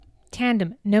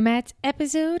Tandem Nomads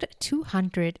episode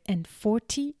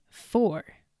 244.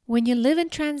 When you live in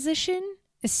transition,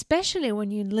 especially when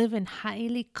you live in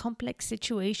highly complex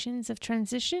situations of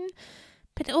transition,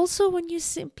 but also when you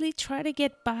simply try to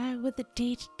get by with the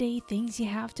day-to-day things you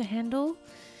have to handle,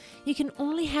 you can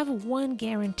only have one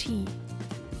guarantee,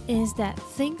 is that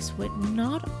things would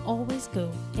not always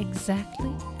go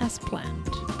exactly as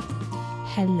planned.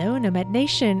 Hello, Nomad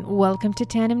Nation. Welcome to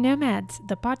Tandem Nomads,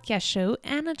 the podcast show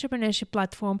and entrepreneurship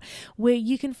platform where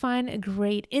you can find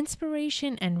great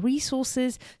inspiration and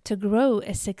resources to grow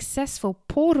a successful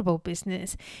portable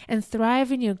business and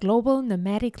thrive in your global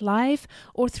nomadic life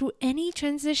or through any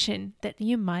transition that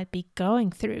you might be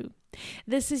going through.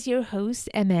 This is your host,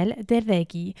 Emel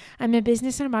Dervegi. I'm a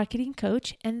business and marketing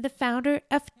coach and the founder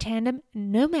of Tandem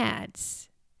Nomads.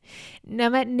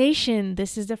 Nomad Nation,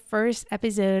 this is the first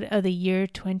episode of the year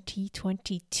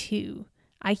 2022.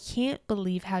 I can't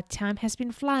believe how time has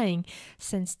been flying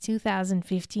since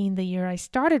 2015, the year I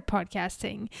started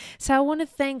podcasting. So I want to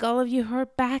thank all of you who are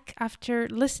back after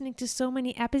listening to so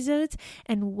many episodes,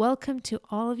 and welcome to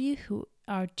all of you who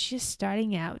are just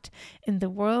starting out in the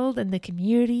world and the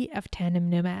community of Tandem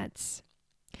Nomads.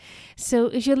 So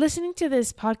if you're listening to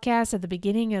this podcast at the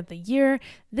beginning of the year,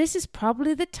 this is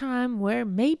probably the time where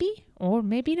maybe or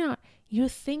maybe not, you're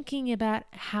thinking about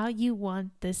how you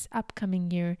want this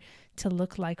upcoming year to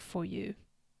look like for you.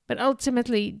 But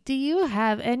ultimately, do you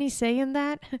have any say in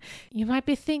that? You might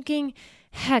be thinking,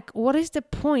 heck, what is the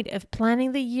point of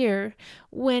planning the year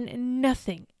when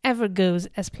nothing ever goes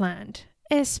as planned,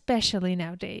 especially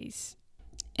nowadays?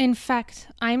 In fact,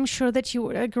 I'm sure that you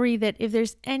would agree that if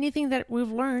there's anything that we've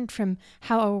learned from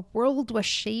how our world was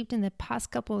shaped in the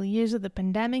past couple of years of the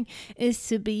pandemic is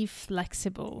to be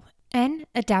flexible and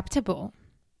adaptable.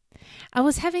 I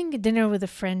was having dinner with a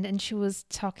friend and she was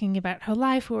talking about her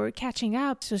life. We were catching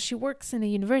up. So she works in a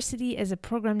university as a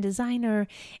program designer,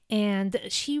 and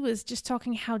she was just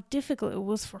talking how difficult it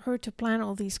was for her to plan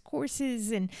all these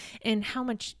courses and how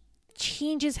much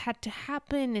changes had to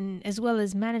happen, and as well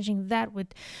as managing that with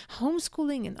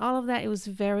homeschooling and all of that. It was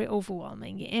very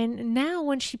overwhelming. And now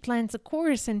when she plans a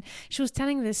course, and she was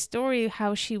telling this story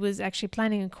how she was actually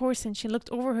planning a course and she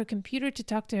looked over her computer to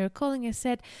talk to her colleague and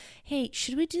said, hey,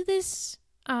 should we do this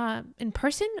in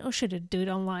person or should I do it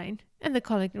online? And the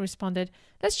colleague responded,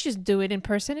 let's just do it in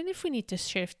person, and if we need to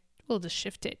shift, we'll just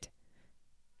shift it.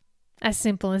 As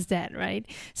simple as that, right?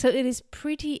 So it is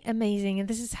pretty amazing. And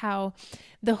this is how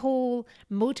the whole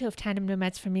motto of Tandem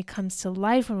Nomads for me comes to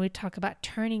life when we talk about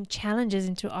turning challenges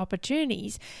into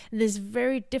opportunities. This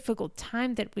very difficult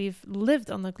time that we've lived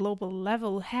on the global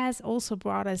level has also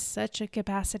brought us such a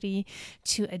capacity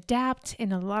to adapt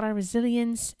and a lot of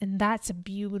resilience. And that's a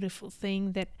beautiful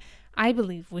thing that I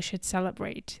believe we should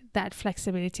celebrate, that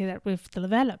flexibility that we've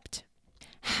developed.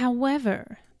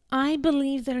 However, I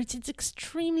believe that it's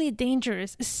extremely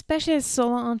dangerous, especially as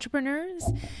solo entrepreneurs,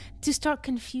 to start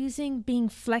confusing being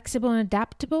flexible and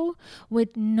adaptable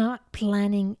with not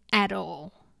planning at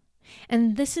all.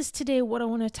 And this is today what I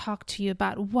want to talk to you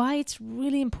about, why it's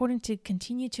really important to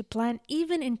continue to plan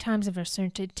even in times of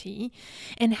uncertainty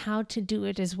and how to do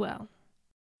it as well.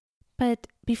 But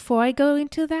before I go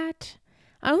into that,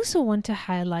 I also want to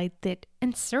highlight that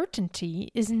uncertainty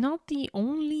is not the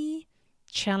only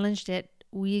challenge that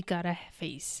we gotta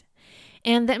face.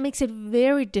 And that makes it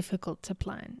very difficult to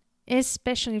plan,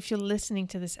 especially if you're listening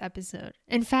to this episode.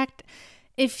 In fact,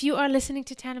 if you are listening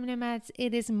to Tandem Nomads,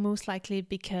 it is most likely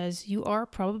because you are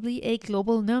probably a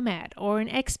global nomad or an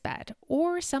expat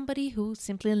or somebody who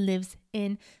simply lives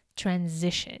in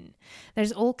transition.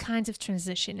 There's all kinds of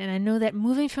transition. And I know that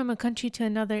moving from a country to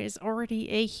another is already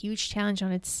a huge challenge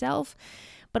on itself.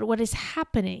 But what is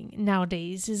happening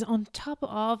nowadays is on top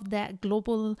of that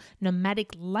global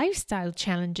nomadic lifestyle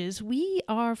challenges, we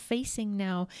are facing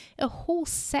now a whole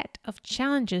set of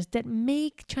challenges that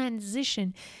make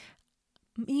transition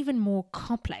even more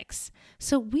complex.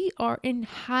 So we are in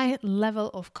high level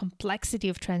of complexity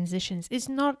of transitions.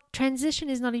 Transition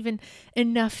is not even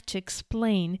enough to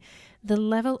explain the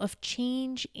level of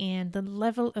change and the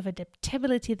level of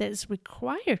adaptability that is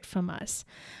required from us,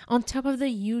 on top of the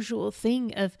usual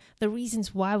thing of the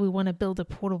reasons why we want to build a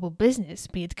portable business,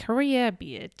 be it career,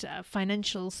 be it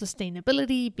financial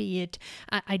sustainability, be it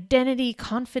identity,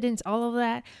 confidence, all of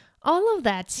that. All of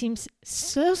that seems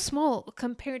so small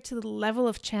compared to the level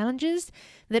of challenges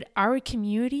that our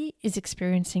community is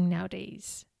experiencing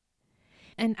nowadays.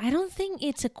 And I don't think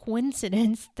it's a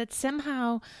coincidence that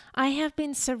somehow I have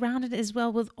been surrounded as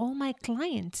well with all my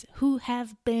clients who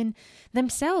have been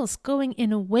themselves going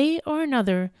in a way or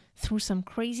another through some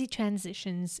crazy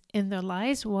transitions in their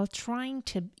lives while trying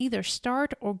to either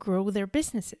start or grow their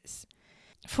businesses.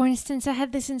 For instance, I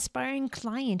had this inspiring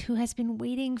client who has been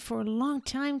waiting for a long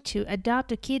time to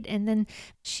adopt a kid, and then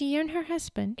she and her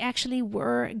husband actually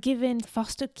were given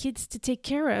foster kids to take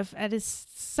care of. And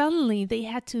suddenly they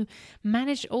had to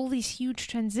manage all these huge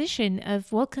transition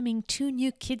of welcoming 2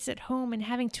 new kids at home and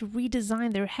having to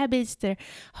redesign their habits, their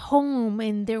home,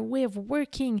 and their way of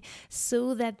working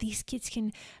so that these kids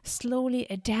can slowly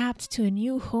adapt to a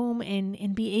new home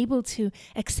and be able to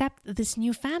accept this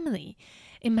new family.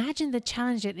 Imagine the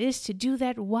challenge it is to do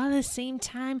that while at the same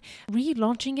time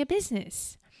relaunching a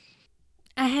business.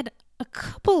 I had a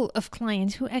couple of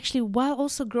clients who actually, while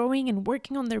also growing and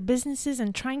working on their businesses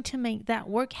and trying to make that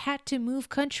work, had to move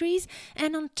countries,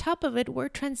 and on top of it were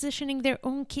transitioning their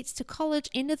own kids to college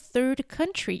in a third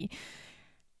country.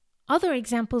 Other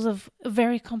examples of a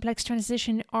very complex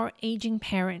transition are aging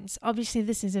parents. Obviously,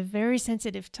 this is a very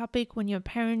sensitive topic when your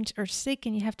parents are sick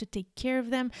and you have to take care of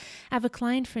them. I have a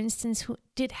client, for instance, who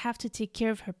did have to take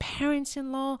care of her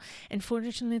parents-in-law.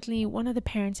 Unfortunately, one of the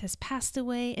parents has passed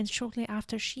away, and shortly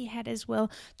after, she had as well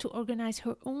to organize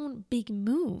her own big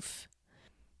move.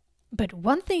 But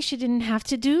one thing she didn't have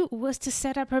to do was to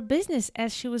set up her business,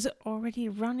 as she was already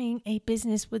running a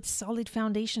business with solid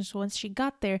foundations once she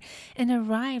got there and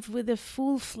arrived with a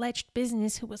full-fledged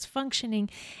business who was functioning,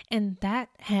 and that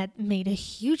had made a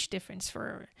huge difference for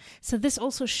her. So this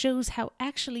also shows how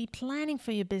actually planning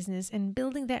for your business and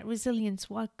building that resilience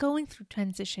while going through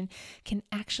transition can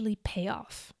actually pay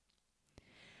off.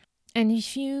 And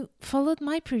if you followed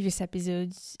my previous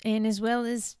episodes, and as well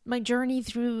as my journey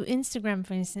through Instagram,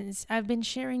 for instance, I've been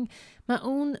sharing my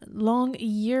own long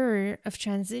year of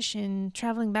transition,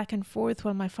 traveling back and forth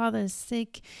while my father is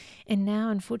sick, and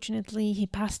now, unfortunately, he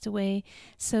passed away.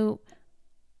 So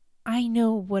I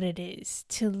know what it is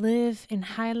to live in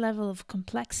high level of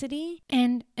complexity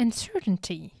and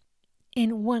uncertainty.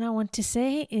 And what I want to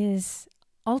say is,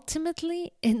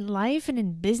 ultimately, in life and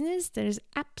in business, there's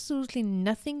absolutely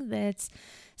nothing that's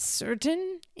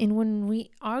certain. And when we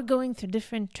are going through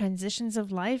different transitions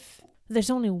of life,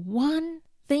 there's only one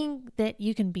thing that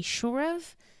you can be sure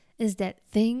of, is that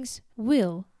things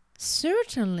will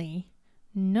certainly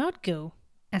not go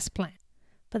as planned.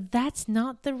 But that's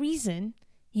not the reason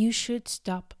you should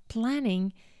stop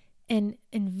planning and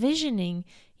envisioning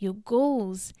your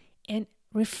goals and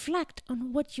reflect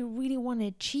on what you really want to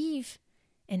achieve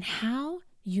and how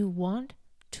you want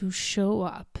to show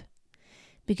up.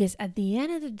 Because at the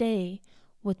end of the day,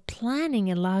 what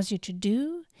planning allows you to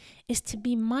do is to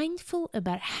be mindful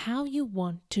about how you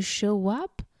want to show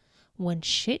up when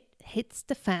shit hits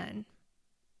the fan.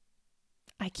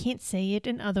 I can't say it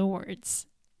in other words.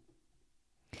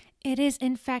 It is,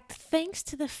 in fact, thanks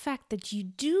to the fact that you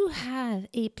do have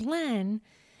a plan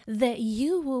that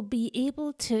you will be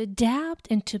able to adapt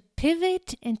and to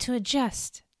pivot and to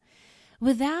adjust.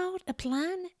 Without a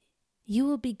plan, you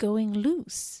will be going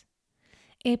loose.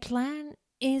 A plan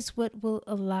is what will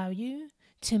allow you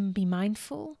to be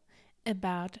mindful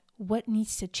about what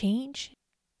needs to change.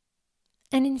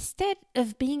 And instead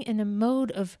of being in a mode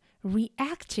of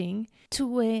reacting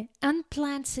to an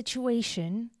unplanned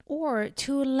situation or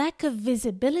to a lack of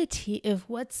visibility of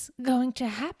what's going to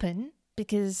happen,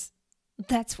 because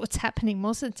that's what's happening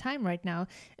most of the time right now,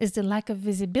 is the lack of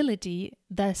visibility,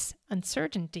 thus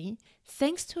uncertainty.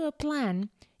 Thanks to a plan,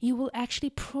 you will actually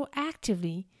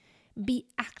proactively be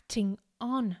acting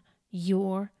on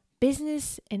your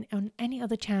business and on any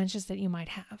other challenges that you might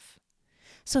have.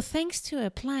 So thanks to a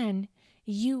plan,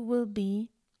 you will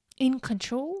be in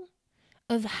control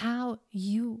of how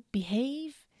you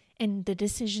behave and the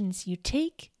decisions you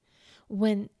take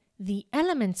when the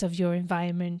elements of your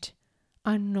environment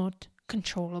are not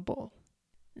controllable.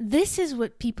 This is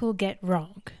what people get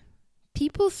wrong.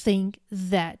 People think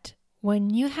that when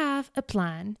you have a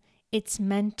plan, it's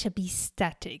meant to be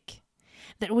static.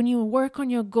 That when you work on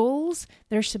your goals,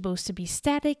 they're supposed to be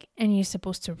static and you're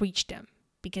supposed to reach them.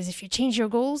 Because if you change your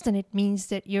goals, then it means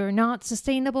that you're not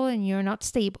sustainable and you're not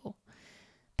stable.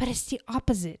 But it's the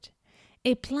opposite.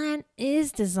 A plan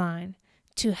is designed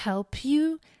to help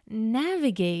you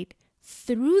navigate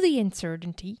through the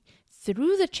uncertainty,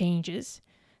 through the changes,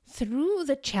 through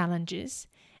the challenges,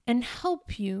 and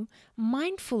help you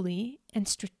mindfully and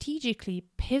strategically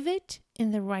pivot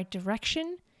in the right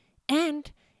direction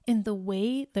and in the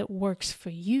way that works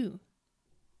for you.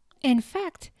 In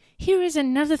fact, here is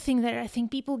another thing that I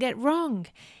think people get wrong.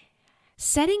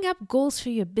 Setting up goals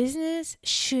for your business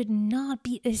should not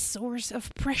be a source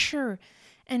of pressure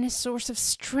and a source of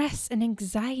stress and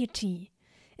anxiety.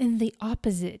 In the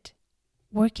opposite,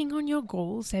 working on your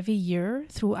goals every year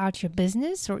throughout your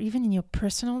business or even in your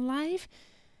personal life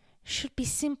should be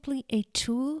simply a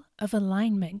tool of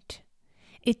alignment.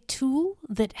 A tool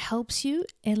that helps you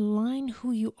align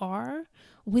who you are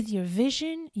with your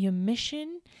vision, your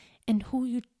mission, and who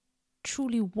you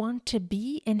truly want to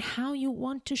be and how you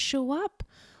want to show up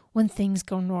when things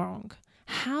go wrong.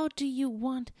 How do you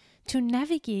want to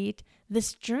navigate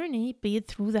this journey, be it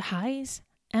through the highs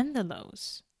and the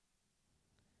lows?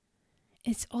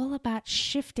 It's all about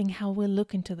shifting how we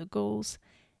look into the goals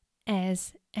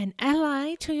as an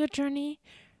ally to your journey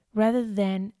rather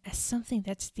than as something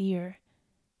that's there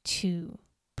to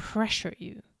pressure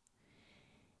you.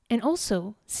 And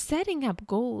also, setting up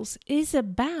goals is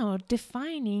about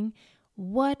defining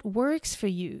what works for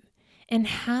you and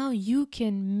how you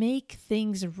can make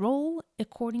things roll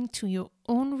according to your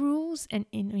own rules and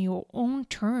in your own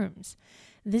terms.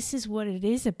 This is what it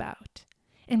is about.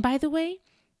 And by the way,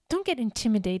 don't get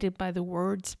intimidated by the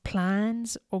words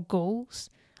plans or goals.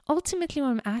 Ultimately, what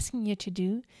I'm asking you to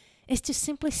do is to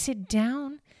simply sit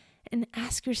down and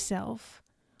ask yourself,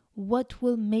 what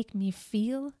will make me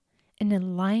feel in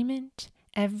alignment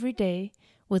every day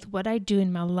with what I do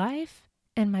in my life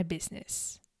and my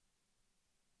business?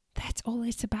 That's all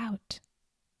it's about.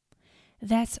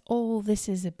 That's all this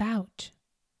is about,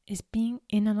 is being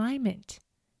in alignment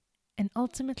and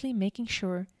ultimately making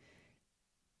sure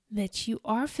that you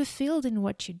are fulfilled in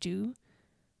what you do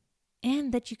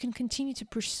and that you can continue to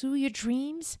pursue your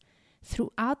dreams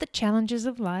throughout the challenges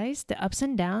of life, the ups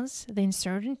and downs, the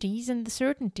uncertainties and the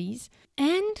certainties,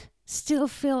 and still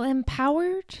feel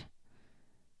empowered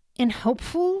and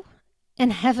hopeful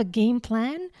and have a game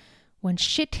plan when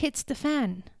shit hits the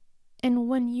fan and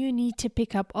when you need to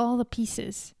pick up all the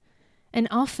pieces. And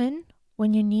often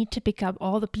when you need to pick up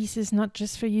all the pieces, not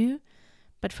just for you,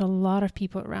 but for a lot of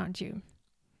people around you.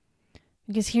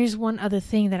 Because here's one other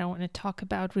thing that I want to talk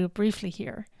about real briefly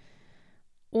here.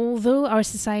 Although our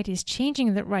society is changing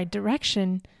in the right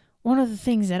direction, one of the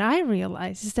things that I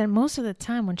realize is that most of the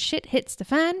time when shit hits the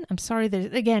fan, I'm sorry,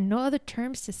 there's again no other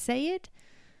terms to say it,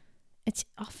 it's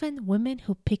often women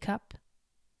who pick up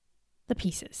the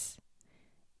pieces.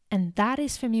 And that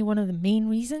is for me one of the main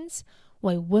reasons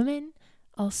why women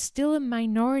are still a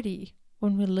minority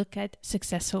when we look at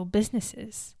successful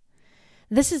businesses.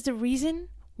 This is the reason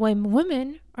why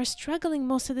women are struggling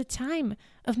most of the time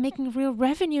of making real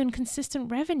revenue and consistent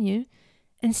revenue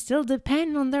and still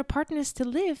depend on their partners to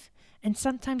live and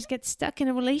sometimes get stuck in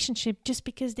a relationship just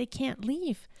because they can't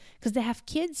leave because they have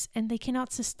kids and they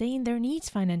cannot sustain their needs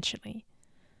financially.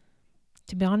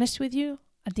 To be honest with you,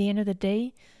 at the end of the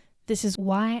day, this is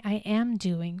why I am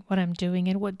doing what I'm doing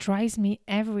and what drives me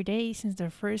every day since the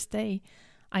first day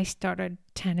I started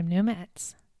Tandem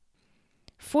Nomads.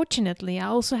 Fortunately, I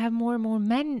also have more and more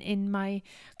men in my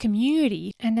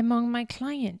community and among my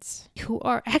clients who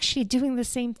are actually doing the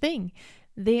same thing.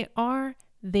 They are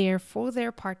there for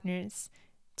their partners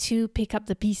to pick up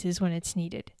the pieces when it's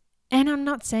needed. And I'm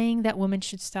not saying that women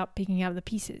should stop picking up the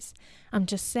pieces. I'm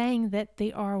just saying that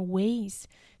there are ways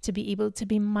to be able to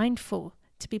be mindful,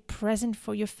 to be present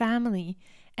for your family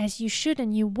as you should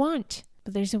and you want.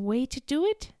 But there's a way to do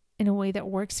it in a way that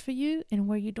works for you and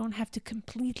where you don't have to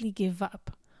completely give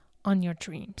up on your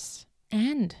dreams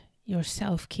and your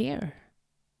self-care.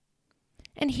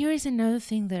 And here is another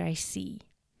thing that I see.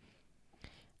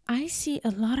 I see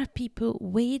a lot of people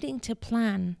waiting to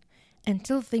plan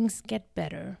until things get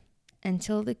better,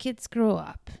 until the kids grow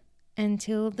up,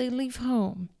 until they leave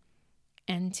home,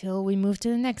 until we move to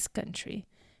the next country,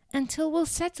 until we're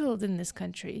settled in this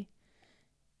country,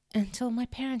 until my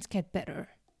parents get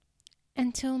better,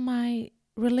 until my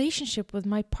relationship with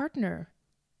my partner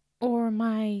or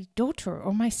my daughter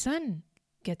or my son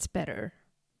gets better,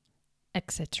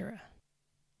 etc.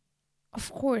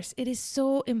 Of course, it is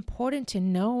so important to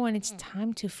know when it's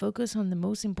time to focus on the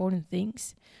most important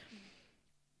things.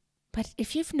 But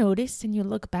if you've noticed and you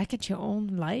look back at your own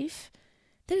life,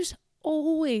 there's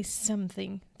always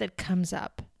something that comes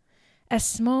up. As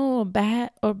small or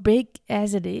bad or big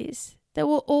as it is, there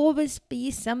will always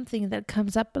be something that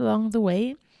comes up along the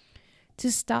way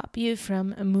to stop you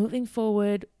from moving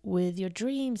forward with your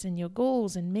dreams and your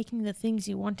goals and making the things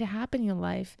you want to happen in your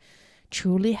life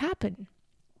truly happen.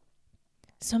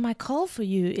 So my call for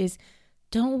you is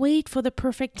don't wait for the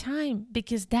perfect time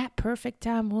because that perfect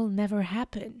time will never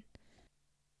happen.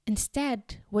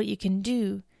 Instead, what you can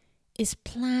do is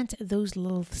plant those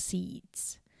little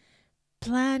seeds.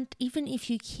 plan, even if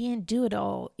you can't do it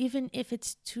all, even if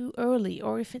it's too early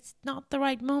or if it's not the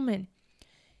right moment.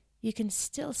 You can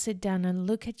still sit down and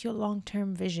look at your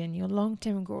long-term vision, your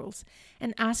long-term goals,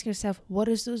 and ask yourself, what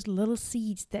is those little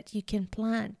seeds that you can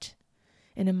plant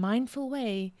in a mindful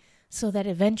way so that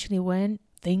eventually when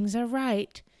things are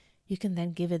right, you can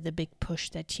then give it the big push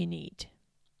that you need.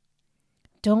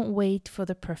 Don't wait for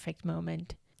the perfect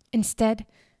moment. Instead,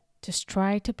 just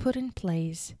try to put in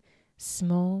place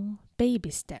small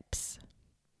baby steps.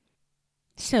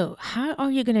 So, how are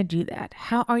you going to do that?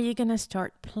 How are you going to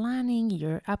start planning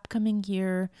your upcoming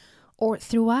year or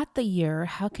throughout the year?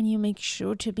 How can you make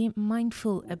sure to be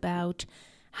mindful about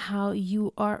how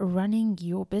you are running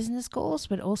your business goals,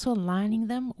 but also aligning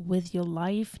them with your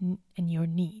life and your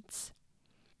needs?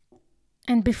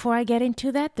 And before I get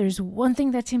into that, there's one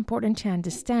thing that's important to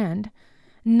understand.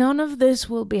 None of this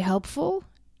will be helpful,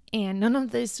 and none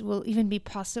of this will even be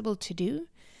possible to do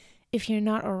if you're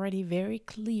not already very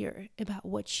clear about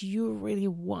what you really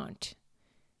want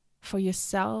for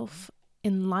yourself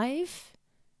in life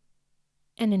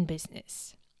and in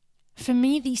business. For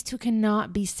me, these two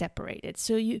cannot be separated.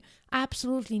 So you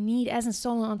absolutely need, as a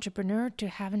solo entrepreneur, to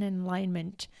have an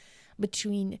alignment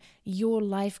between your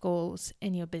life goals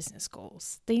and your business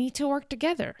goals. They need to work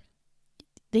together.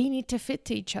 They need to fit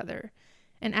to each other.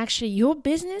 And actually, your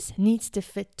business needs to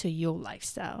fit to your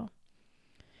lifestyle.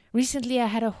 Recently, I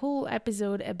had a whole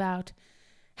episode about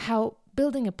how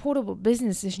building a portable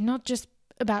business is not just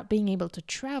about being able to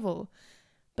travel,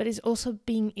 but is also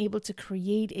being able to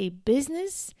create a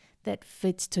business that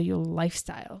fits to your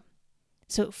lifestyle.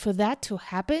 So for that to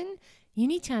happen, you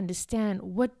need to understand,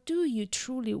 what do you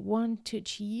truly want to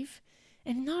achieve?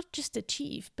 And not just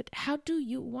achieve, but how do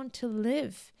you want to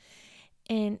live?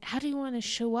 And how do you want to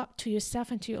show up to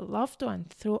yourself and to your loved one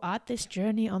throughout this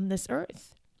journey on this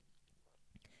earth?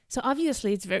 So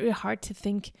obviously, it's very hard to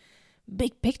think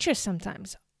big picture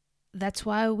sometimes. That's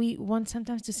why we want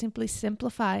sometimes to simply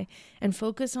simplify and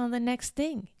focus on the next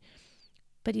thing.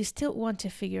 But you still want to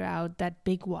figure out that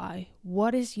big why.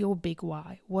 What is your big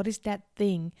why? What is that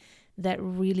thing that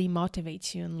really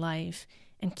motivates you in life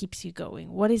and keeps you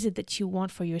going? What is it that you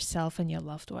want for yourself and your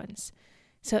loved ones?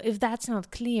 So if that's not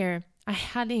clear, I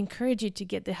highly encourage you to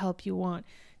get the help you want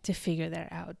to figure that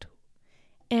out.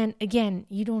 And again,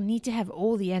 you don't need to have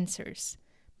all the answers,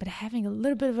 but having a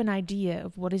little bit of an idea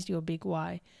of what is your big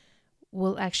why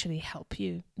will actually help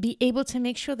you be able to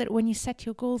make sure that when you set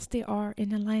your goals, they are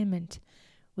in alignment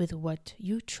with what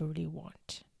you truly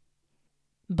want.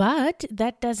 But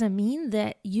that doesn't mean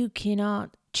that you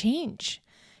cannot change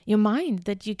your mind,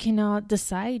 that you cannot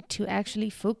decide to actually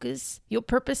focus your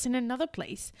purpose in another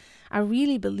place. I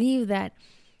really believe that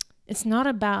it's not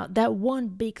about that one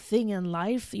big thing in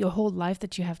life, your whole life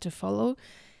that you have to follow.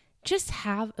 Just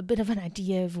have a bit of an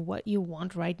idea of what you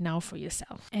want right now for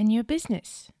yourself and your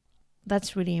business.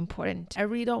 That's really important. I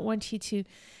really don't want you to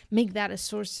make that a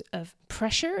source of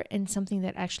pressure and something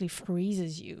that actually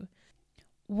freezes you.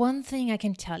 One thing I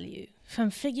can tell you, from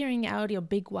figuring out your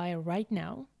big why right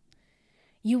now,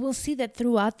 you will see that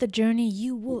throughout the journey,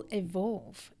 you will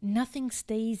evolve. Nothing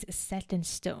stays set in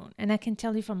stone. And I can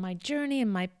tell you from my journey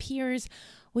and my peers,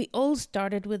 we all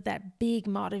started with that big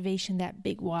motivation, that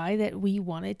big why that we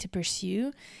wanted to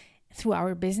pursue through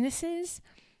our businesses.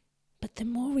 But the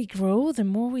more we grow, the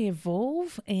more we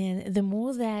evolve, and the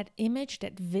more that image,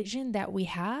 that vision that we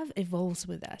have evolves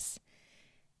with us.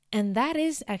 And that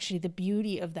is actually the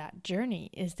beauty of that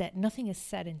journey, is that nothing is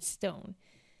set in stone.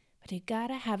 But you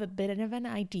gotta have a bit of an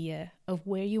idea of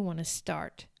where you want to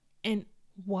start and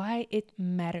why it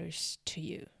matters to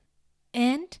you.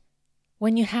 And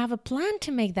when you have a plan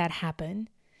to make that happen,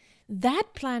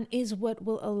 that plan is what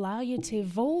will allow you to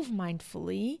evolve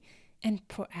mindfully and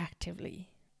proactively.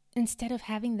 Instead of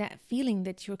having that feeling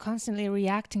that you're constantly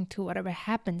reacting to whatever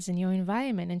happens in your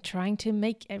environment and trying to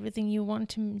make everything you want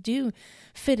to do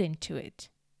fit into it.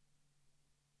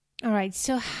 All right,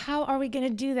 so how are we going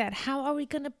to do that? How are we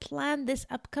going to plan this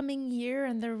upcoming year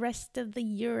and the rest of the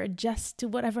year, adjust to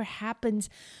whatever happens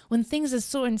when things are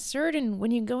so uncertain,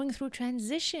 when you're going through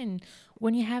transition,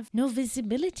 when you have no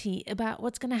visibility about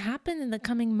what's going to happen in the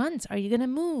coming months? Are you going to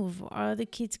move? Are the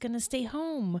kids going to stay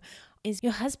home? Is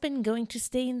your husband going to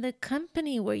stay in the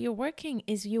company where you're working?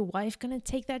 Is your wife going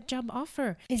to take that job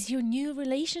offer? Is your new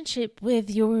relationship with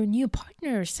your new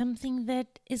partner something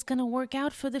that is going to work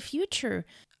out for the future?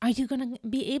 Are you going to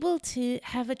be able to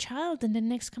have a child in the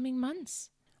next coming months?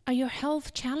 Are your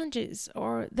health challenges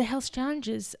or the health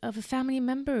challenges of a family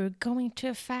member going to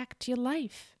affect your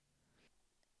life?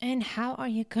 And how are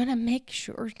you going to make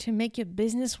sure to make your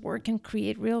business work and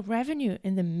create real revenue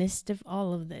in the midst of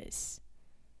all of this?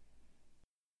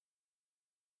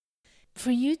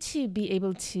 for you to be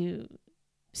able to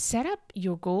set up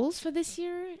your goals for this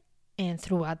year and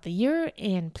throughout the year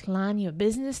and plan your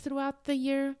business throughout the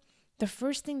year, the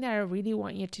first thing that I really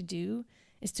want you to do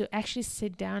is to actually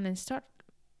sit down and start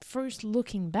first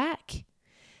looking back.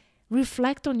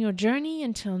 Reflect on your journey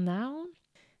until now.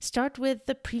 Start with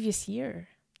the previous year.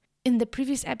 In the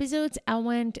previous episodes, I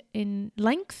went in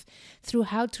length through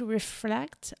how to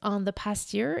reflect on the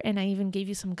past year, and I even gave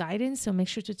you some guidance, so make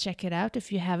sure to check it out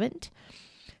if you haven't.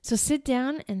 So sit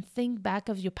down and think back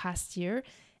of your past year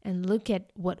and look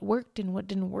at what worked and what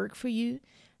didn't work for you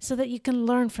so that you can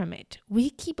learn from it.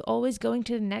 We keep always going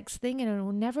to the next thing, and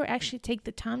we'll never actually take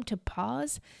the time to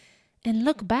pause and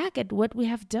look back at what we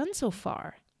have done so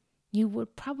far. You will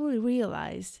probably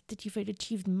realize that you've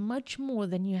achieved much more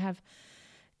than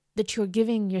that you're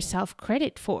giving yourself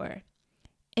credit for,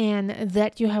 and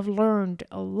that you have learned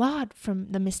a lot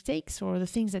from the mistakes or the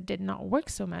things that did not work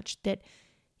so much that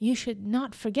you should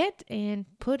not forget and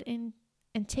put in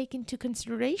and take into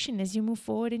consideration as you move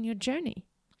forward in your journey.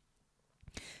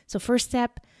 So first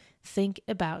step, think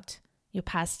about your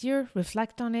past year,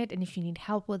 reflect on it, and if you need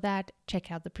help with that,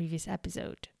 check out the previous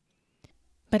episode.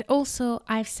 But also,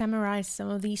 I've summarized some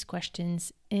of these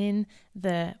questions in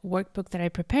the workbook that I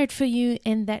prepared for you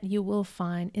and that you will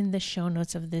find in the show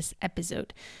notes of this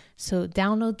episode. So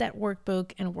download that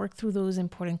workbook and work through those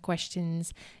important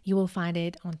questions. You will find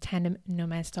it on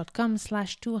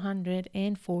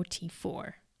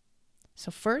tandemnomads.com/244.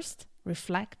 So first,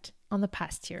 reflect on the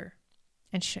past year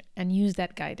and use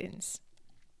that guidance.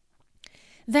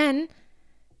 Then,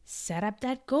 set up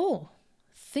that goal.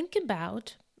 Think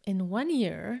about in 1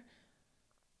 year,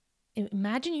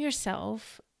 imagine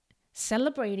yourself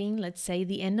celebrating, let's say,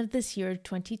 the end of this year,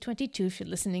 2022, if you're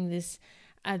listening this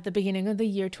at the beginning of the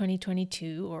year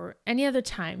 2022 or any other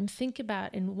time. Think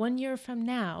about in 1 year from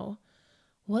now,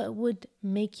 what would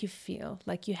make you feel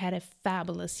like you had a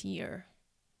fabulous year?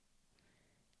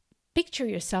 Picture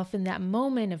yourself in that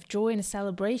moment of joy and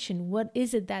celebration. What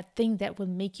is it, that thing that will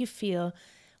make you feel,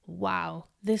 wow,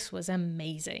 this was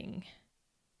amazing?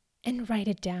 And write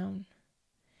it down.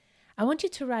 I want you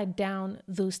to write down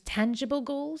those tangible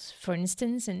goals, for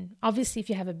instance, and obviously if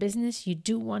you have a business, you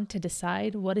do want to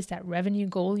decide what is that revenue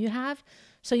goal you have.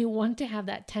 So you want to have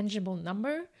that tangible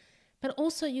number, but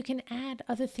also you can add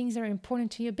other things that are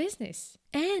important to your business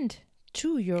and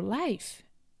to your life.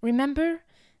 Remember,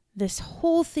 this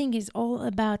whole thing is all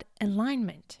about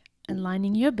alignment,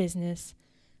 aligning your business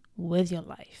with your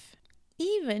life.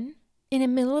 Even in the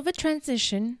middle of a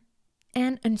transition,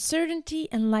 and uncertainty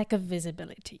and lack of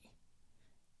visibility.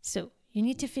 So you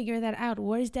need to figure that out.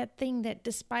 What is that thing that,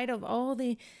 despite of all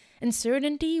the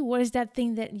uncertainty, what is that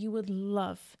thing that you would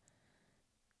love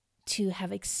to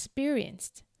have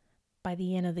experienced by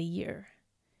the end of the year?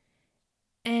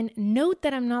 And note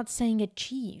that I'm not saying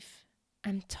achieve.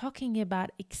 I'm talking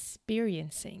about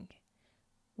experiencing.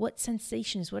 What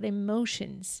sensations, what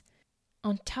emotions,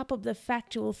 on top of the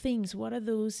factual things, what are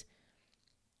those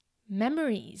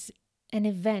memories, an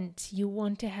event you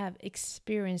want to have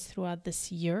experienced throughout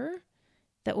this year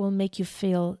that will make you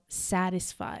feel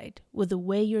satisfied with the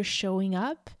way you're showing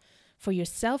up for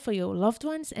yourself, for your loved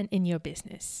ones, and in your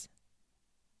business.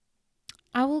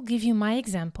 I will give you my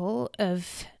example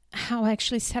of how I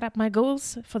actually set up my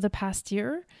goals for the past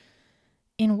year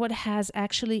and what has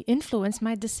actually influenced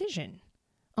my decision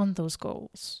on those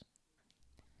goals.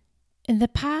 In the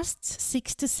past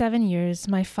 6 to 7 years,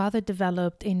 my father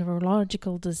developed a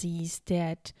neurological disease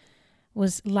that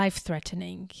was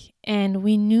life-threatening. And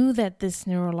we knew that this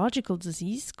neurological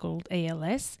disease, called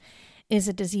ALS, is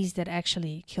a disease that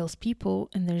actually kills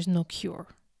people and there's no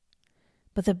cure.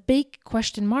 But the big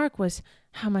question mark was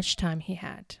how much time he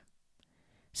had.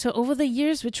 So over the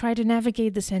years, we tried to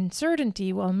navigate this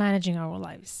uncertainty while managing our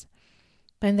lives.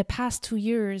 But in the past 2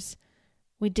 years,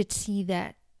 we did see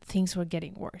that things were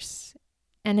getting worse.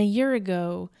 And a year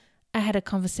ago, I had a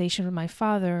conversation with my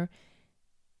father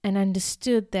and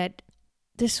understood that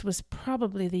this was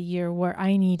probably the year where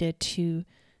I needed to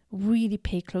really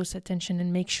pay close attention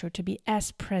and make sure to be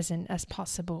as present as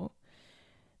possible.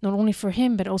 Not only for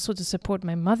him, but also to support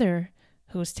my mother,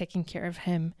 who was taking care of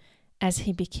him as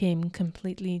he became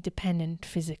completely dependent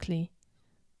physically.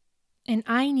 And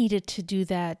I needed to do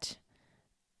that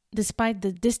despite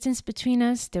the distance between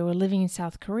us. They were living in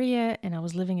South Korea and I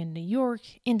was living in New York,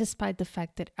 and despite the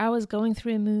fact that I was going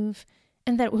through a move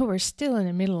and that we were still in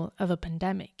the middle of a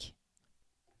pandemic.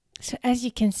 So as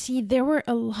you can see, there were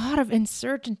a lot of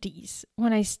uncertainties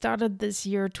when I started this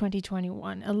year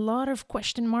 2021, a lot of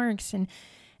question marks and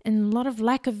a lot of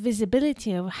lack of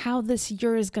visibility of how this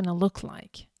year is going to look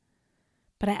like.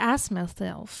 But I asked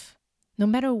myself, no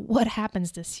matter what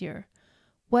happens this year,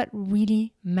 what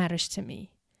really matters to me.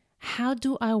 How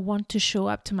do I want to show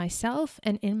up to myself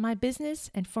and in my business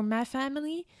and for my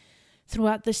family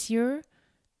throughout this year,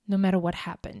 no matter what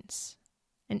happens,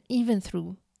 and even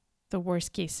through the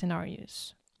worst case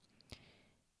scenarios.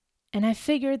 And I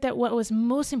figured that what was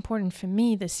most important for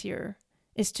me this year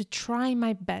is to try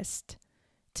my best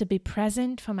to be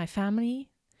present for my family.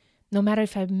 No matter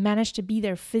if I managed to be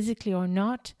there physically or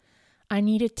not, I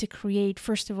needed to create,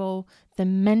 first of all, the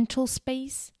mental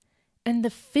space and the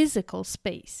physical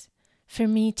space for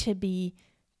me to be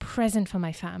present for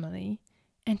my family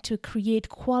and to create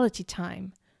quality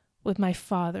time with my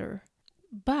father.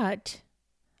 But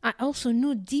I also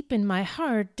knew deep in my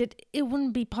heart that it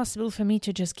wouldn't be possible for me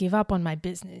to just give up on my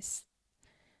business.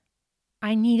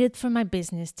 I needed for my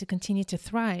business to continue to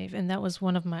thrive, and that was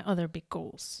one of my other big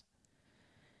goals.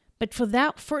 But for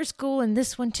that first goal and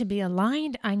this one to be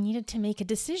aligned, I needed to make a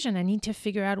decision. I need to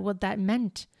figure out what that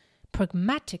meant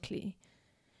pragmatically.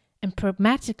 And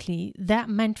pragmatically, that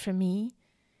meant for me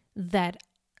that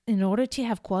in order to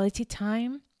have quality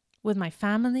time with my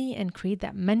family and create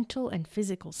that mental and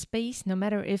physical space, no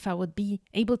matter if I would be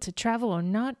able to travel or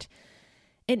not,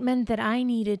 it meant that I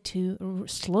needed to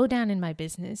slow down in my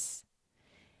business,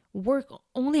 work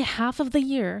only half of the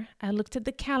year. I looked at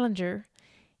the calendar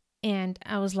and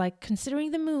I was like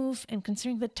considering the move and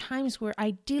considering the times where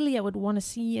ideally I would want to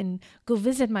see and go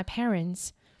visit my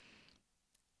parents.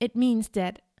 It means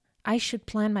that I should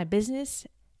plan my business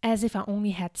as if I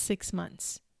only had 6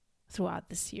 months throughout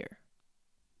this year.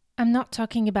 I'm not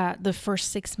talking about the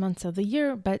first 6 months of the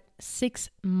year, but 6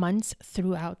 months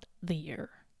throughout the year.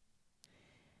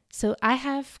 So I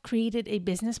have created a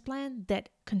business plan that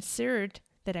considered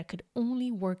that I could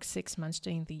only work 6 months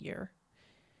during the year.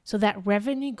 So that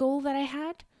revenue goal that I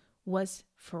had was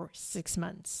for 6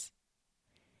 months.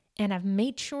 And I've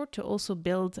made sure to also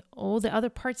build all the other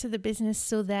parts of the business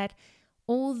so that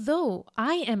although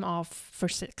I am off for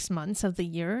 6 months of the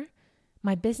year,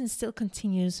 my business still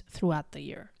continues throughout the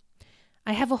year.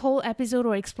 I have a whole episode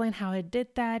where I explain how I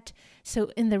did that.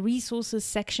 So in the resources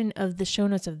section of the show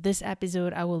notes of this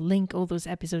episode, I will link all those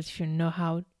episodes if you know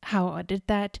how I did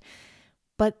that.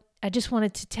 But I just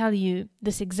wanted to tell you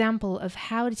this example of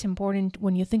how it's important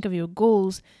when you think of your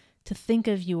goals to think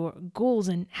of your goals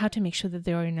and how to make sure that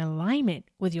they are in alignment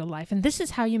with your life. And this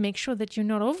is how you make sure that you're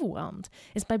not overwhelmed,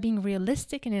 is by being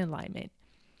realistic and in alignment.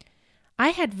 I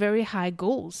had very high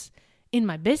goals in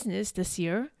my business this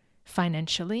year,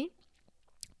 financially,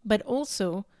 but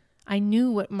also I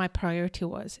knew what my priority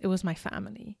was. It was my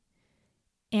family.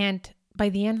 And by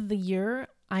the end of the year,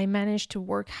 I managed to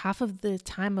work half of the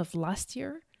time of last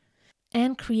year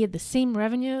and create the same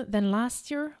revenue than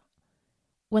last year,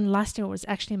 when last year was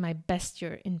actually my best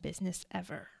year in business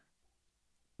ever.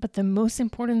 But the most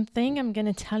important thing I'm going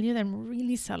to tell you that I'm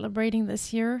really celebrating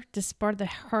this year, despite the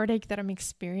heartache that I'm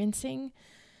experiencing,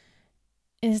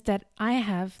 is that I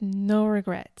have no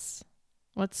regrets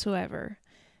whatsoever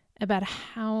about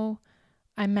how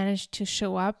I managed to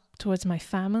show up towards my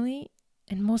family.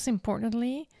 And most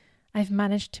importantly, I've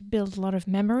managed to build a lot of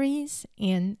memories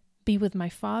and be with my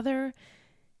father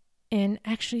and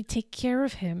actually take care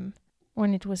of him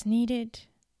when it was needed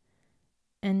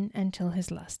and until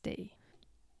his last day.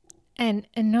 And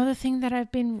another thing that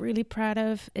I've been really proud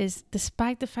of is,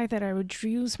 despite the fact that I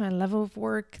reduced my level of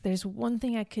work, there's one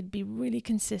thing I could be really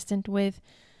consistent with,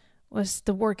 was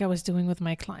the work I was doing with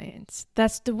my clients.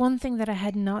 That's the one thing that I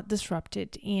had not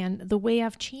disrupted. And the way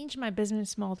I've changed my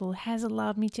business model has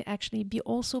allowed me to actually be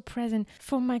also present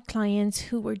for my clients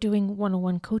who were doing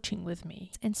one-on-one coaching with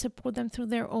me and support them through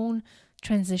their own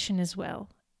transition as well.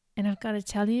 And I've got to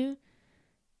tell you,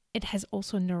 it has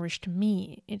also nourished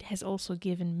me. It has also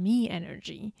given me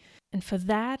energy. And for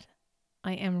that,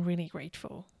 I am really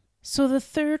grateful. So the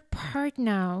third part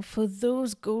now, for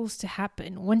those goals to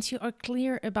happen, once you are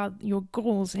clear about your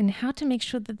goals and how to make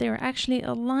sure that they're actually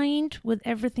aligned with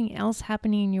everything else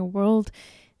happening in your world,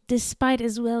 despite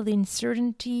as well the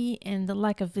uncertainty and the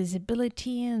lack of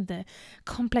visibility and the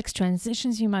complex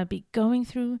transitions you might be going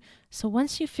through. So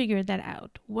once you figure that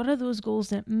out, what are those goals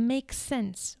that make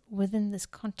sense within this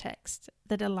context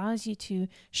that allows you to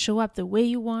show up the way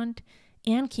you want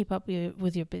and keep up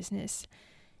with your business?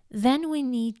 Then we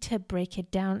need to break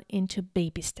it down into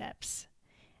baby steps.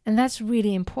 And that's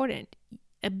really important.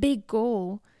 A big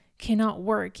goal cannot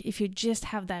work if you just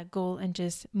have that goal and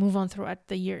just move on throughout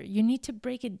the year. You need to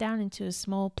break it down into a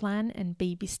small plan and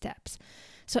baby steps.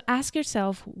 So ask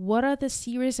yourself, what are the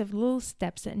series of little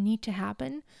steps that need to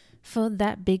happen for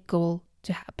that big goal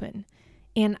to happen?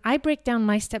 And I break down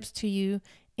my steps to you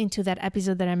into that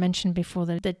episode that I mentioned before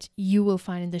that you will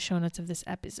find in the show notes of this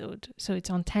episode. So it's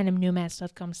on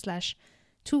tandemnomads.com/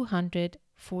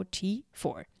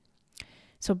 244.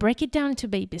 So break it down into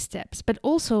baby steps. But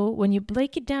also, when you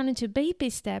break it down into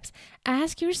baby steps,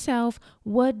 ask yourself,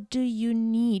 what do you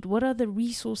need? What are the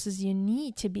resources you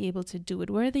need to be able to do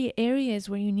it? Where are the areas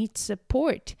where you need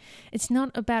support? It's not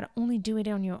about only doing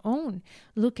it on your own.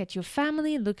 Look at your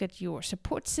family, look at your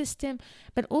support system,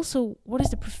 but also, what is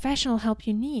the professional help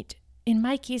you need? In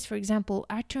my case, for example,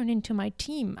 I turned into my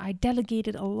team. I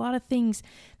delegated a lot of things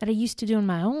that I used to do on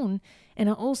my own. And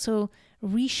I also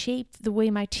reshaped the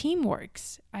way my team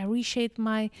works. I reshaped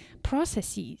my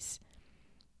processes.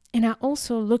 And I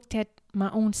also looked at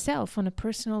my own self on a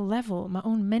personal level, my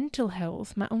own mental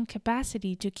health, my own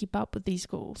capacity to keep up with these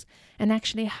goals, and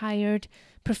actually hired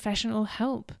professional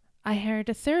help. I hired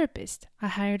a therapist, I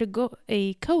hired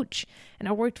a coach, and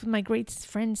I worked with my great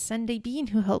friend Sunday Bean,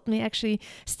 who helped me actually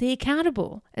stay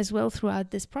accountable as well throughout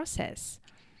this process.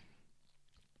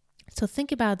 So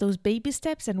think about those baby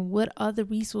steps and what are the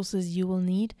resources you will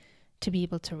need to be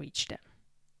able to reach them.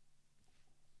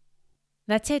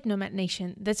 That's it, Nomad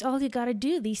Nation. That's all you got to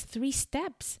do, these 3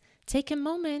 steps. Take a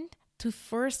moment to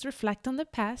first reflect on the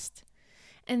past,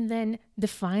 and then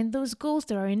define those goals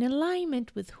that are in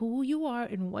alignment with who you are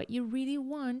and what you really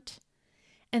want.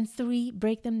 And 3,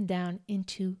 break them down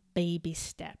into baby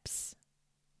steps.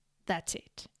 That's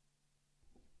it.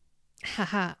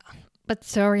 Haha. But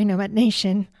sorry, Nomad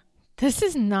Nation. This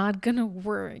is not gonna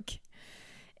work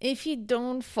if you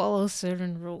don't follow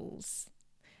certain rules.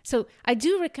 So I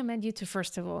do recommend you to,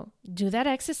 first of all, do that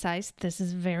exercise. This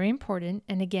is very important.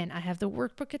 And again, I have the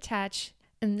workbook attached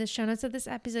in the show notes of this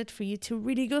episode for you to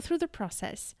really go through the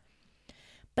process.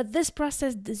 But this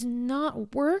process does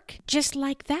not work just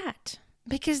like that.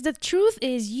 Because the truth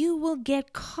is, you will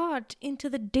get caught into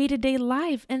the day-to-day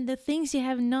life and the things you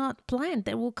have not planned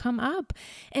that will come up.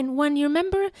 And when you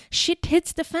remember, shit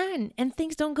hits the fan and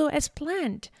things don't go as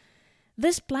planned.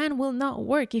 This plan will not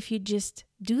work if you just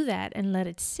do that and let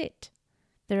it sit.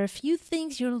 There are a few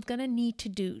things you're going to need to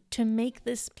do to make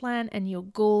this plan and your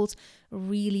goals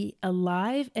really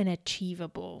alive and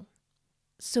achievable.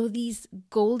 So these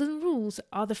golden rules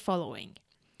are the following.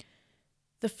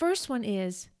 The first one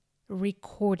is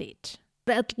record it,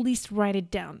 but at least write it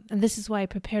down. And this is why I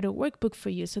prepared a workbook for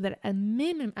you, so that at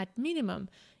minimum,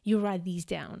 you write these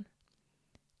down.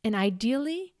 And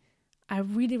ideally, I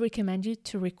really recommend you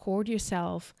to record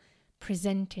yourself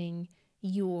presenting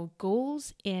your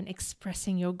goals and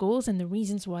expressing your goals and the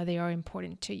reasons why they are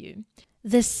important to you.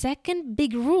 The second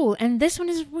big rule, and this one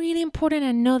is really important,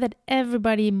 I know that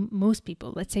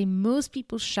most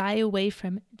people shy away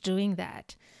from doing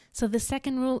that. So the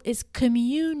second rule is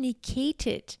communicate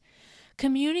it.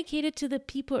 Communicate it to the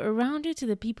people around you, to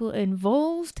the people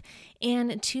involved,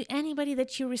 and to anybody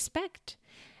that you respect.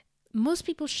 Most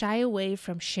people shy away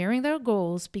from sharing their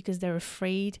goals because they're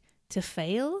afraid to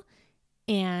fail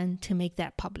and to make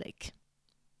that public.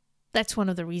 That's one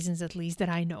of the reasons, at least, that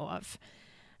I know of.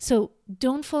 So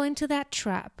don't fall into that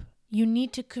trap. You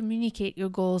need to communicate your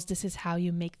goals. This is how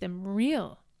you make them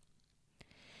real.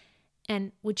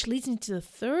 And which leads into the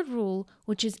third rule,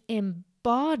 which is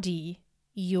embody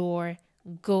your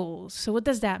goals. So what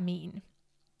does that mean?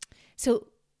 So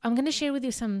I'm going to share with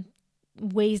you some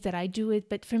ways that I do it.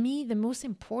 But for me, the most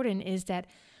important is that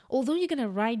although you're going to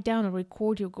write down or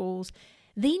record your goals,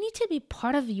 they need to be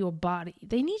part of your body.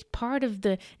 They need part of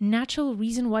the natural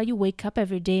reason why you wake up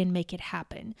every day and make it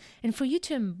happen. And for you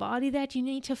to embody that, you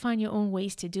need to find your own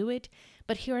ways to do it.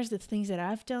 But here are the things that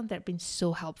I've done that have been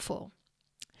so helpful.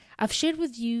 I've shared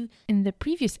with you in the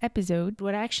previous episode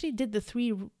what I actually did the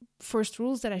 3 first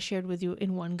rules that I shared with you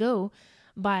in one go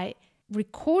by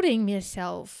recording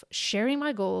myself, sharing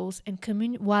my goals, and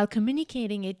while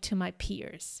communicating it to my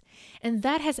peers. And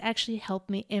that has actually helped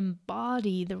me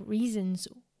embody the reasons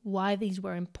why these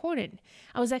were important.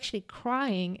 I was actually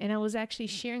crying and I was actually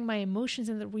sharing my emotions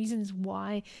and the reasons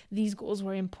why these goals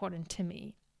were important to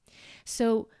me.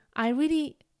 So I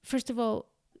really, first of all,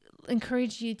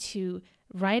 encourage you to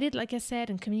write it, like I said,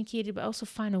 and communicate it, but also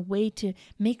find a way to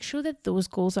make sure that those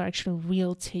goals are actually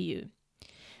real to you.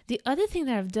 The other thing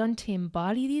that I've done to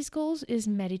embody these goals is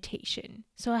meditation.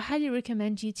 So I highly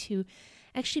recommend you to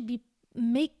actually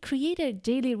create a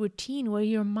daily routine where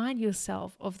you remind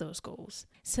yourself of those goals.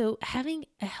 So having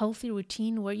a healthy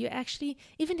routine where you actually,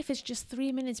 even if it's just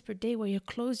 3 minutes per day, where you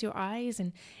close your eyes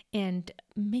and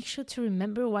make sure to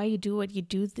remember why you do what you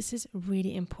do, this is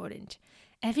really important.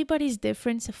 Everybody's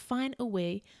different, so find a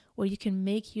way where you can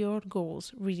make your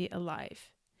goals really alive.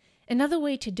 Another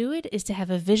way to do it is to have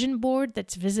a vision board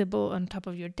that's visible on top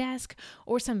of your desk,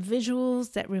 or some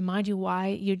visuals that remind you why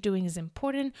you're doing is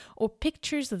important, or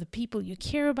pictures of the people you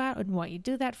care about and what you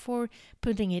do that for,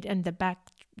 putting it in the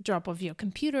drop of your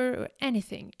computer or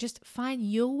anything. Just find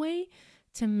your way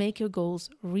to make your goals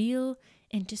real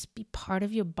and just be part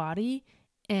of your body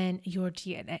and your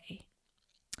DNA.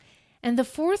 And the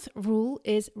fourth rule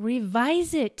is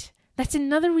revise it. That's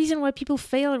another reason why people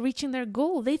fail at reaching their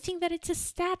goal. They think that it's a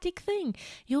static thing.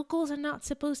 Your goals are not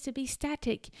supposed to be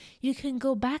static. You can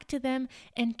go back to them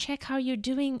and check how you're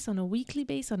doing on a weekly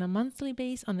basis, on a monthly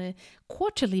basis, on a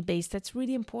quarterly basis. That's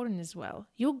really important as well.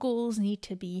 Your goals need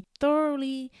to be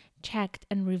thoroughly checked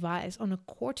and revised on a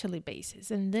quarterly basis.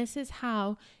 And this is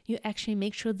how you actually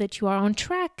make sure that you are on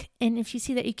track. And if you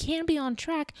see that you can't be on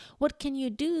track, what can you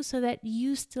do so that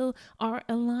you still are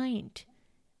aligned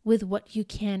with what you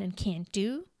can and can't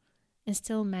do, and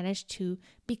still manage to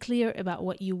be clear about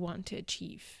what you want to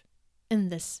achieve in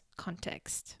this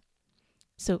context?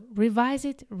 So revise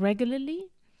it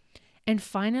regularly. And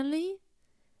finally,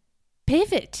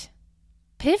 pivot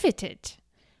it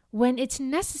when it's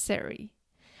necessary.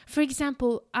 For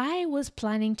example, I was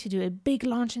planning to do a big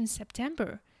launch in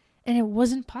September, and it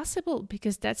wasn't possible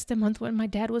because that's the month when my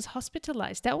dad was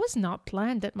hospitalized. That was not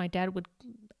planned, that my dad would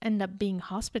end up being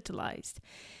hospitalized.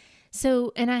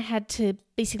 So, and I had to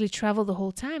basically travel the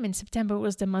whole time. And September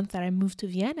was the month that I moved to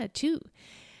Vienna too.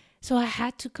 So I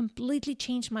had to completely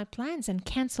change my plans and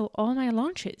cancel all my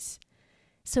launches.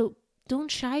 So don't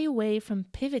shy away from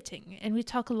pivoting. And we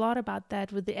talk a lot about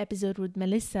that with the episode with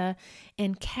Melissa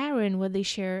and Karen, where they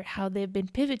share how they've been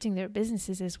pivoting their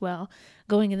businesses as well,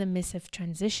 going in the midst of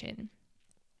transition.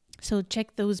 So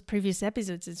check those previous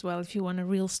episodes as well if you want a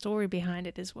real story behind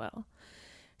it as well.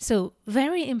 So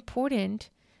very important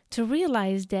to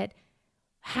realize that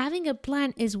having a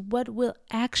plan is what will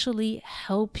actually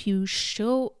help you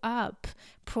show up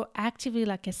proactively,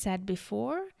 like I said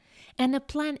before. And a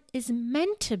plan is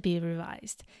meant to be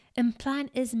revised. And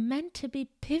plan is meant to be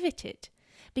pivoted.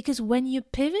 Because when you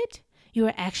pivot, you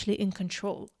are actually in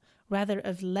control, rather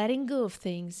of letting go of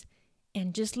things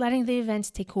and just letting the events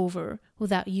take over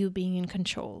without you being in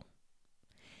control.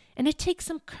 And it takes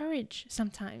some courage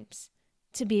sometimes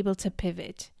to be able to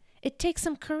pivot. It takes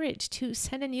some courage to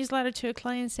send a newsletter to a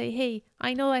client and say, hey,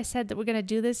 I know I said that we're going to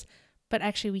do this, but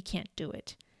actually we can't do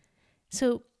it.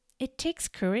 So it takes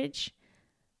courage,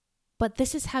 but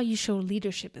this is how you show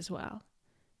leadership as well.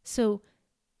 So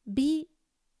be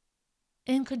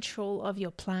in control of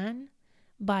your plan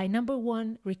by, number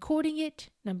 1, recording it,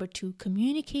 number 2,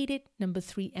 communicate it, number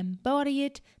 3, embody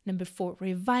it, number 4,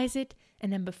 revise it,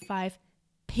 and number 5,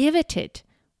 pivot it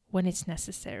when it's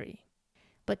necessary.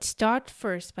 But start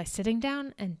first by sitting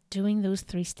down and doing those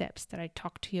 3 steps that I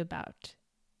talked to you about.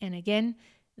 And again,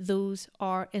 those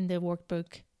are in the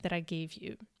workbook that I gave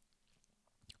you.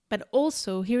 But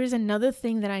also, here is another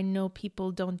thing that I know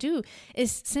people don't do,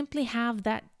 is simply have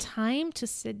that time to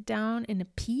sit down in a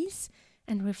peace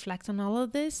and reflect on all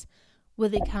of this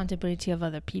with the accountability of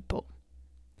other people.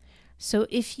 So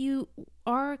if you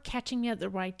are catching me at the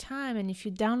right time, and if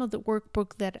you download the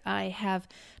workbook that I have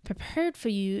prepared for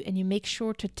you, and you make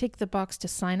sure to tick the box to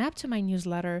sign up to my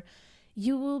newsletter,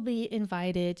 you will be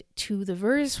invited to the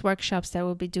various workshops that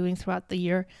we'll be doing throughout the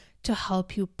year to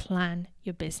help you plan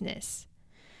your business.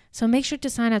 So make sure to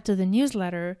sign up to the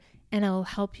newsletter, and I will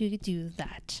help you do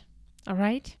that. All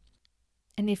right?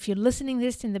 And if you're listening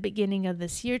this in the beginning of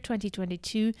this year,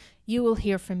 2022, you will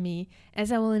hear from me, as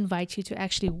I will invite you to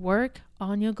actually work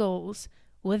on your goals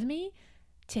with me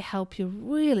to help you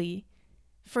really,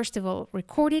 first of all,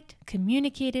 record it,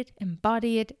 communicate it,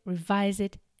 embody it, revise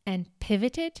it, and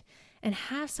pivot it, and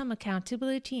have some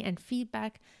accountability and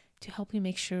feedback to help you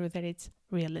make sure that it's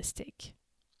realistic.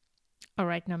 All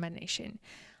right, Nomad Nation.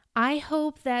 I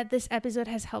hope that this episode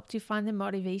has helped you find the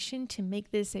motivation to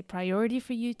make this a priority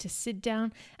for you to sit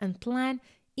down and plan,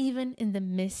 even in the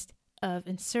midst of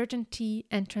uncertainty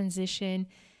and transition.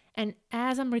 And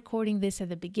as I'm recording this at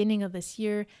the beginning of this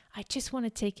year, I just want to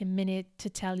take a minute to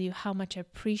tell you how much I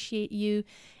appreciate you.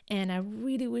 And I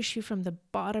really wish you from the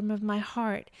bottom of my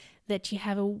heart that you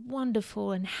have a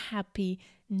wonderful and happy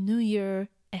new year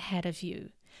ahead of you.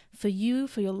 For you,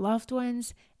 for your loved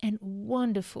ones, and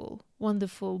wonderful,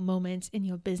 wonderful moments in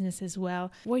your business as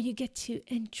well, where you get to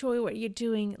enjoy what you're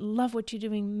doing, love what you're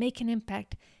doing, make an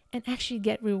impact, and actually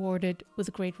get rewarded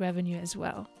with great revenue as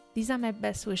well. These are my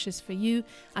best wishes for you.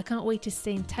 I can't wait to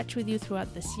stay in touch with you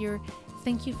throughout this year.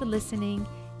 Thank you for listening,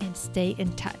 and stay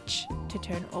in touch to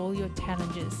turn all your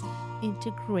challenges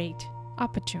into great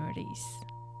opportunities.